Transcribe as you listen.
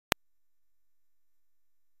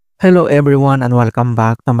Hello everyone and welcome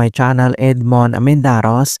back to my channel Edmund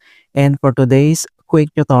Mindaros, and for today's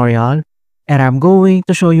quick tutorial, and I'm going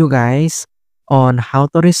to show you guys on how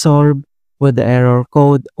to resolve with the error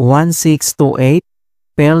code 1628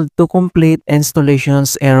 failed to complete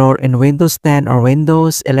installations error in Windows 10 or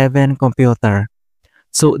Windows 11 computer.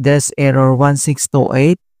 So this error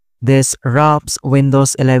 1628 disrupts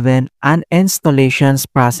Windows 11 uninstallations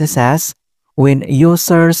processes when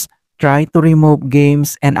users try to remove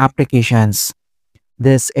games and applications.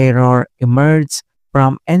 This error emerged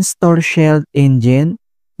from InstallShield engine,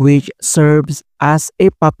 which serves as a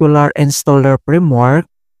popular installer framework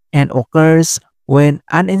and occurs when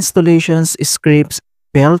uninstallation scripts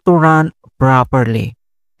fail to run properly.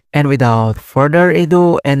 And without further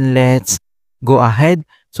ado, and let's go ahead.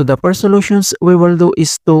 So the first solutions we will do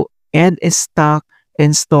is to add a stock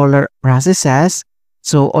installer processes.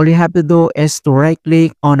 So all you have to do is to right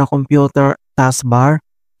click on a computer taskbar.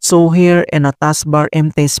 So here in a taskbar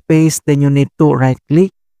empty space, then you need to right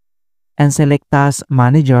click and select Task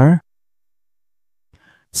Manager.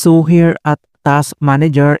 So here at Task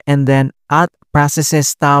Manager and then at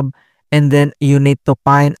Processes tab, and then you need to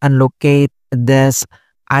find and locate this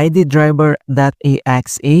ID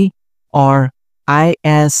driver.exe or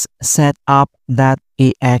issetup.exe.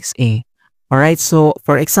 Alright, so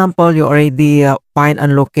for example, you already find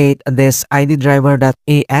and locate this ID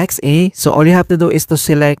driver.exe. So all you have to do is to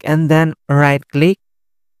select and then right click,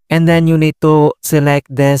 and then you need to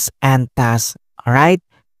select this End Task. Alright,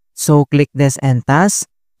 so click this End Task,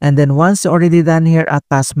 and then once you're already done here at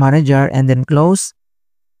Task Manager and then close.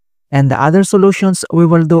 And the other solutions we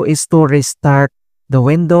will do is to restart the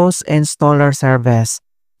Windows installer service.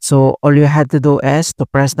 So all you had to do is to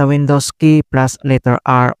press the Windows key plus letter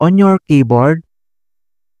R on your keyboard,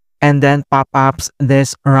 and then pop-ups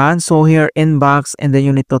this run. So here inbox, and then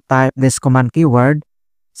you need to type this command keyword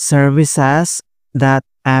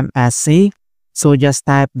services.msc. So just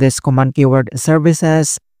type this command keyword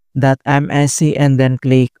services.msc and then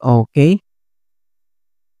click OK.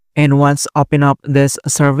 And once open up this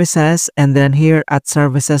services, and then here at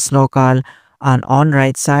services local and on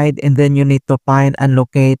right side, and then you need to find and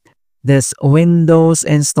locate this Windows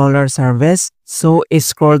installer service. So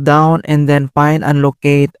scroll down and then find and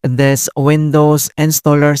locate this Windows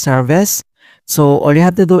installer service. So all you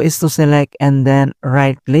have to do is to select and then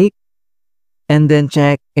right click and then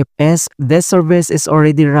check if this service is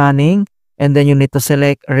already running, and then you need to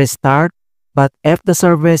select restart. But if the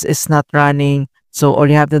service is not running, so all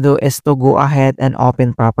you have to do is to go ahead and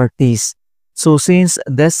open properties. So since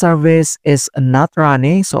this service is not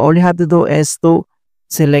running, so all you have to do is to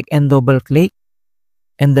select and double click,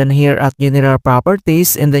 and then here at general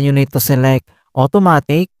properties, and then you need to select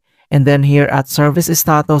automatic, and then here at service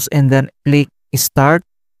status, and then click start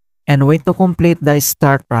and wait to complete the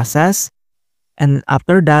start process. And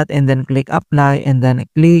after that, and then click apply and then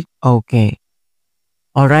click OK.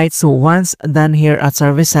 Alright, so once done here at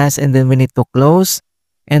services, and then we need to close,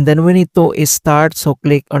 and then we need to start. So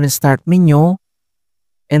click on start menu,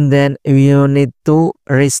 and then you need to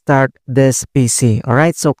restart this PC.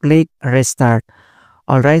 Alright, so click restart.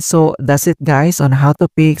 Alright, so that's it guys on how to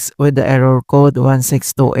fix with the error code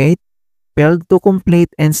 1628 failed to complete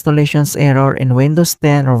installations error in Windows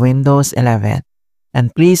 10 or Windows 11.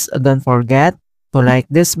 And please don't forget to like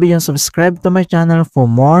this video and subscribe to my channel for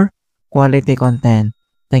more quality content.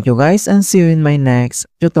 Thank you guys, and see you in my next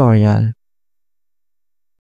tutorial.